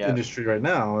on games it yet. industry right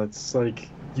now. It's like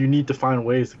you need to find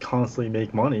ways to constantly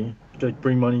make money, like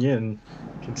bring money in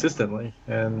consistently,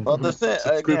 and Well, the thing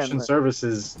subscription again,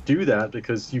 services do that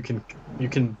because you can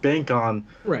bank on,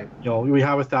 Right, we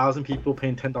have 1,000 people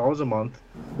paying $10 a month.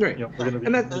 right. We're gonna be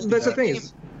And that's the thing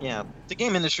is, yeah, the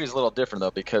game industry is a little different though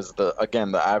because the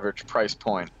average price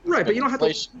point. right, but you don't have to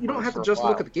inflation for a just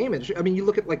while. look at the game industry. I mean, you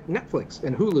look at like Netflix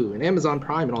and Hulu and Amazon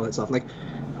Prime and all that stuff. Like,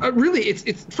 really,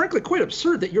 it's frankly quite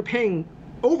absurd that you're paying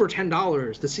over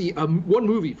 $10 to see one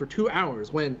movie for 2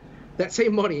 hours when that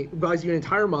same money buys you an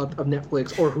entire month of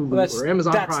Netflix or Hulu Well, or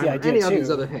Amazon that's the Prime or idea, any of too.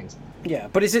 these other things. Yeah,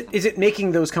 but is it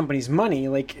making those companies money?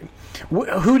 Like,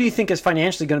 who do you think is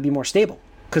financially going to be more stable?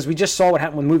 Because we just saw what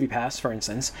happened with MoviePass, for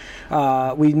instance.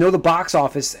 We know the box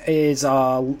office is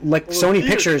like Sony theater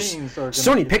Pictures. chains are gonna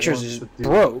Sony be the Pictures ones is that do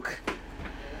broke.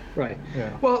 Right.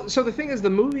 Yeah. Well, so the thing is, the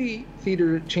movie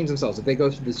theater chains themselves, if they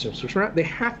go through this subscription route, they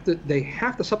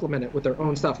have to supplement it with their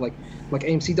own stuff, like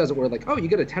AMC does it, where like, oh, you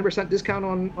get a 10% discount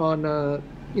on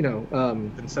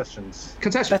Concessions.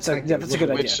 concessions. That's a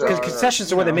good idea. Which Because are,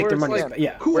 concessions are where they make their where it's money. like,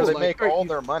 Yeah. cool, where they like, make right, all you-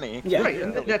 their money. Yeah. Right,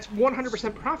 and that's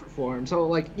 100% profit for them. So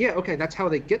like, yeah, okay, that's how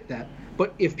they get that.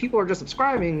 But if people are just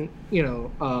subscribing,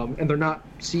 and they're not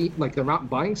they're not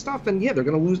buying stuff, then yeah, they're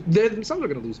gonna lose. They themselves are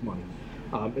gonna lose money.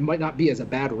 It might not be as a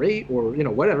bad rate or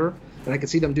whatever. And I could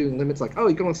see them doing limits like, oh,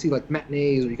 you can only see like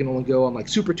matinees, or you can only go on like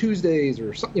Super Tuesdays,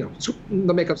 or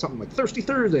they'll make up something like Thirsty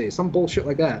Thursdays, some bullshit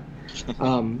like that.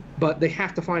 But they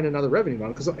have to find another revenue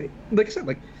model because, like I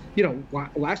said,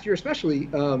 last year especially,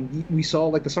 we saw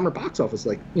like the summer box office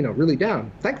really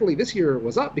down. Thankfully, this year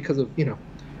was up because of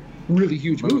really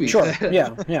huge movies. Sure.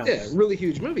 Yeah. Yeah, really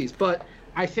huge movies. But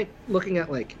I think looking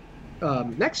at like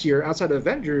next year, outside of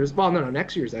Avengers, well, no,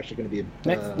 next year is actually going to be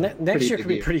next year could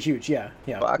be pretty huge. Yeah.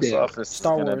 Box office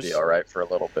Star is going Wars. to be all right for a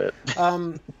little bit.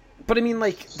 But I mean,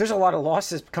 like, there's a lot of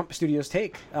losses studios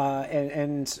take,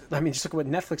 and I mean, just look at what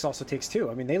Netflix also takes too.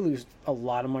 I mean, they lose a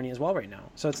lot of money as well right now.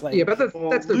 So it's like, yeah, but that's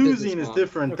the losing is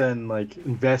different than like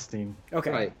investing.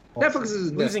 okay, Right. Netflix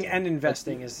is losing and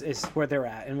investing is where they're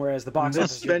at, and whereas the box They're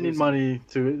office, you're spending losing. money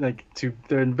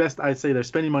I'd say they're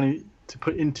spending money to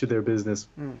put into their business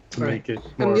to Right. make it.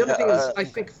 And More, the other thing is, I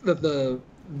think that the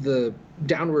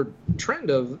downward trend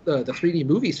of the 3D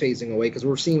movies phasing away, because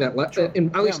we're seeing that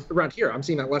at least around here, I'm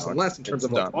seeing that less and less in terms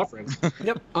of like, offerings.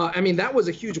 Yep. I mean, that was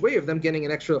a huge way of them getting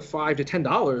an extra $5 to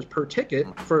 $10 per ticket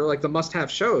for like the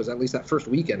must-have shows, at least that first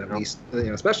weekend, at least,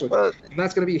 especially. But And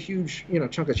that's going to be a huge,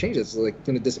 chunk of changes. Like,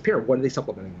 going to disappear. What are they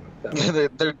supplementing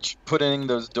that? they're putting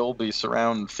those Dolby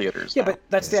surround theaters. Yeah, now. but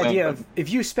that's the Same idea thing. of if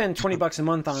you spend $20 a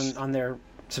month on their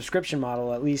subscription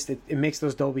model, at least it makes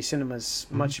those Dolby cinemas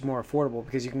much more affordable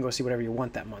because you can go see whatever you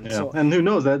want that month. yeah. So And who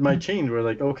knows, that might change. We're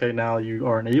like, okay, now you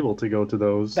aren't able to go to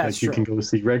those. That's like you true. can go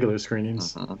see regular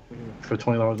screenings Mhm. for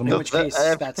 $20 a in month. which that- case,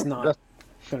 I- that's not going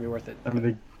to be worth it. I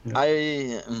mean,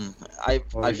 I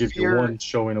give you fear one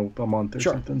showing a month or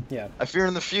Sure. something. Yeah. I fear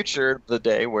in the future the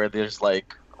day where there's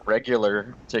like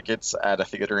regular tickets at a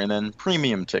theater and then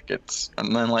premium tickets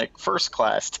and then like first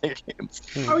class tickets.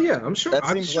 Oh, yeah, I'm sure. That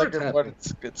I'm seems sure like it's what happening.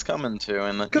 it's coming to,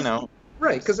 and you 'Cause- know.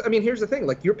 Right, because I mean, here's the thing: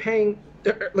 like you're paying,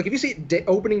 like if you see it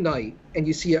opening night and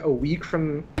you see it a week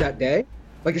from that day,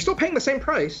 like you're still paying the same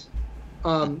price.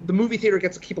 The movie theater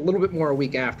gets to keep a little bit more a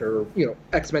week after,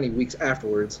 X many weeks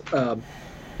afterwards.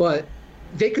 But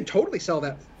they could totally sell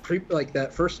that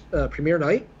that first premiere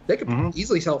night. They could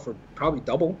easily sell it for probably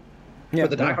double Yeah.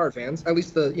 for the diehard fans. At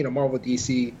least the Marvel,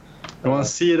 DC. You want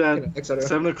to see it at et cetera.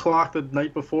 7 o'clock the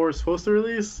night before it's supposed to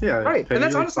release? Yeah. Right, pay and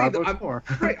that's like honestly, $5 more.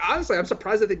 right. Honestly, I'm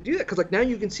surprised that they do that because like now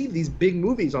you can see these big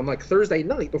movies on like Thursday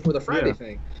night before the Friday Yeah.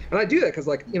 thing, and I do that because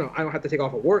like I don't have to take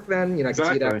off of work then. I can see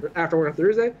it Exactly. after work on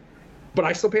Thursday, but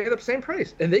I still pay the same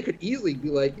price, and they could easily be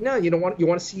like, no, you want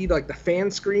to see like the fan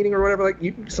screening or whatever, like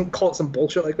you call it some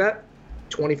bullshit like that,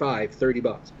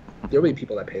 $25-$30. There'll be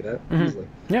people that pay that easily.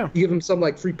 Yeah. You give them some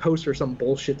like free poster or some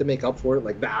bullshit to make up for it,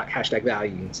 like hashtag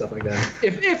value and stuff like that.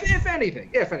 if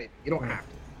anything, you don't have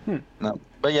to. No,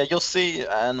 but yeah, you'll see,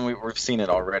 and we've seen it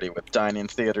already with dining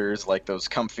theaters, like those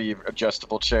comfy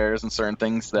adjustable chairs and certain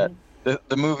things that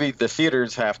the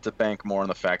theaters have to bank more on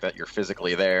the fact that you're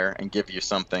physically there and give you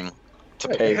something to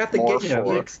Right, they pay have to more give Yeah,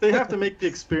 you- for. they have to make the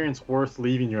experience worth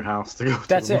leaving your house to go to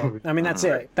That's the it. movie. I mean, that's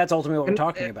it. That's ultimately what we're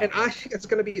talking about. And I think it's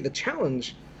going to be the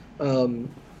challenge, in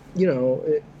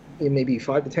maybe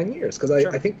 5 to 10 years, because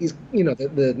Sure. I think these,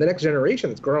 the next generation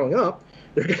that's growing up,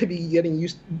 they're going to be getting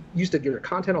used to your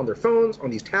content on their phones, on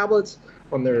these tablets,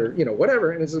 on their,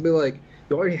 whatever, and it's going to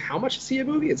be like, how much to see a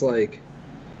movie? It's like,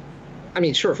 I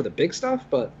mean, sure for the big stuff,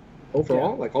 but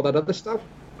overall, like all that other stuff,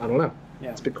 I don't know.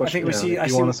 Yeah. It's a big I question. think we Yeah, see. if I you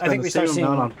see. want I to spend think the we start same seeing.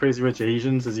 amount on Crazy Rich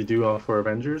Asians as you do for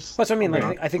Avengers. That's what I mean. Like,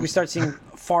 Okay. I think we start seeing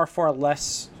far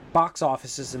less box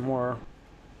offices and more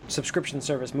subscription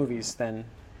service movies than.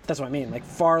 That's what I mean. Like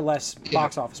far less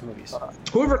box office movies.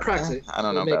 Whoever cracks it, I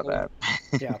don't know will about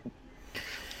make that. Yeah.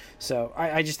 So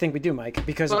I just think we do, Mike,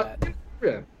 because of But, that.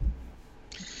 yeah.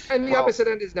 And the Well- opposite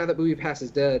end is now that Movie Pass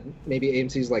is dead, maybe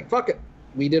AMC's like, fuck it.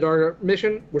 We did our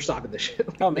mission. We're stopping this shit.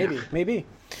 Oh, maybe.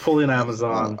 Fully on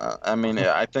Amazon. I mean,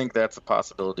 I think that's a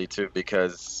possibility too,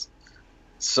 because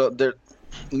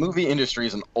movie industry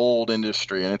is an old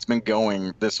industry and it's been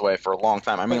going this way for a long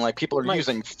time. I mean, But, like people are Mike-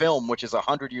 using film, which is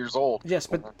 100 years old. Yes,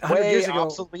 but 100 way years ago,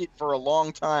 obsolete for a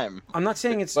long time. I'm not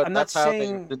saying it's. But I'm not that's how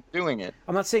saying. they've been doing it,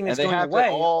 I'm not saying and it's they going have away.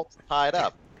 it all tied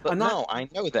up. But I'm not- no, I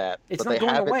know that. It's but not they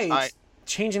going have away. It tied,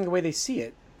 It's changing the way they see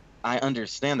it. I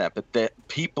understand that, but that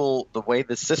people, the way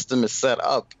the system is set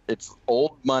up, it's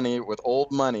old money with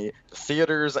old money.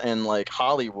 Theaters and like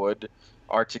Hollywood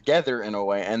are together in a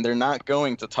way, and they're not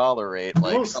going to tolerate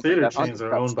like Most something theater that chains are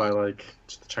undercuts owned by them. like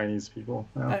Chinese people.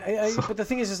 Now. But the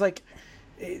thing is like,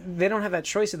 they don't have that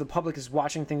choice if the public is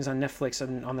watching things on Netflix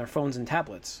and on their phones and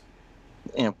tablets.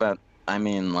 Yeah, but I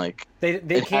mean, like They it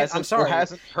can't. I'm hasn't- sorry. It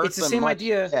hasn't hurt It's the them same much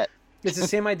idea. yet. It's the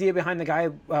same idea behind the guy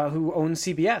who owns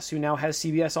CBS, who now has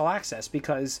CBS All Access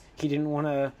because he didn't want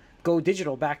to go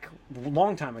digital back a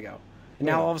long time ago. And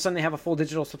now all of a sudden they have a full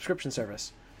digital subscription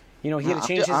service. He had to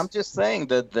change his. I'm just saying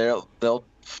that they'll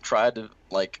try to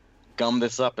like gum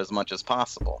this up as much as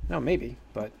possible. No, maybe,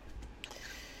 but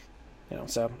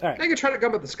so all right. I could try to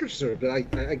gum up the scripture service, but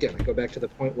I go back to the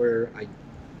point where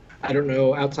I don't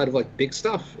know outside of like big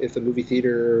stuff if the movie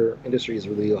theater industry is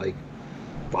really like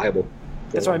viable.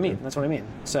 That's what I mean. That's what I mean.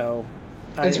 So,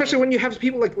 and especially when you have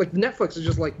people like Netflix is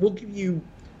just like, we'll give you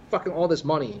fucking all this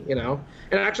money, you know.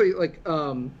 And actually, like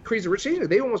Crazy Rich Asians,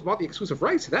 they almost bought the exclusive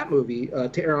rights to that movie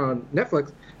to air on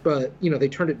Netflix, but you know they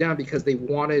turned it down because they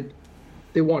wanted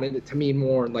it to mean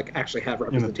more and like actually have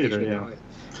representation. In the theater,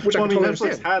 which well, I totally Netflix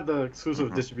understand. had the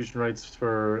exclusive distribution rights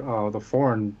for the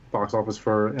foreign box office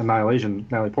for Annihilation,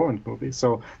 Natalie Portman's movie.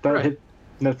 So that hit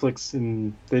Netflix,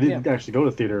 and they didn't actually go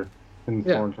to theater in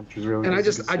foreign countries, really. And I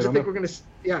just think we're gonna,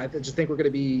 I just think we're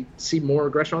gonna see more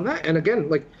aggression on that. And again,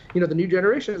 like, you know, the new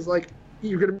generation is like,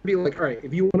 you're gonna be like, all right,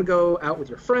 if you want to go out with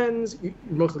your friends, you're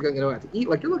mostly gonna go out to eat.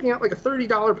 Like, you're looking at like a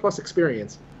 $30 plus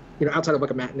experience, you know, outside of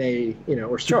like a matinee, you know,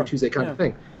 or Super Tuesday kind of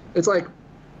thing. It's like,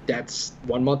 that's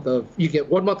 1 month of, you get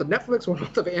 1 month of Netflix, 1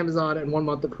 month of Amazon, and 1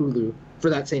 month of Hulu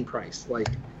for that same price. Like,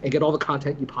 and get all the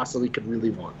content you possibly could really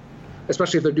want.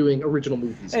 Especially if they're doing original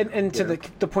movies. And to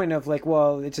the point of like,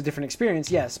 well, it's a different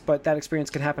experience, yes, but that experience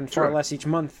can happen far less each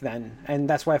month then, and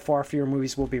that's why far fewer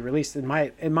movies will be released, in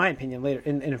my opinion, later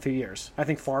in a few years. I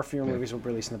think far fewer movies will be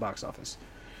released in the box office.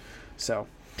 So,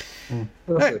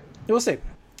 we'll see.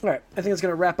 All right, I think that's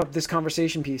going to wrap up this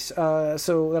conversation piece.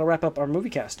 So that'll wrap up our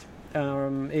movie cast.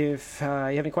 If you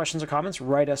have any questions or comments,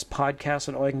 write us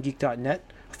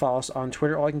podcast@allycangeek.net. Follow us on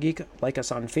Twitter, allycangeek, like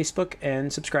us on Facebook,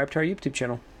 and subscribe to our YouTube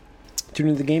channel. Tune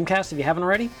into the Gamecast if you haven't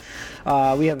already.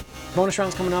 We have bonus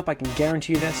rounds coming up. I can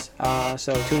guarantee you this.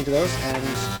 So tune into those, and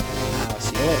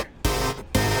see you later.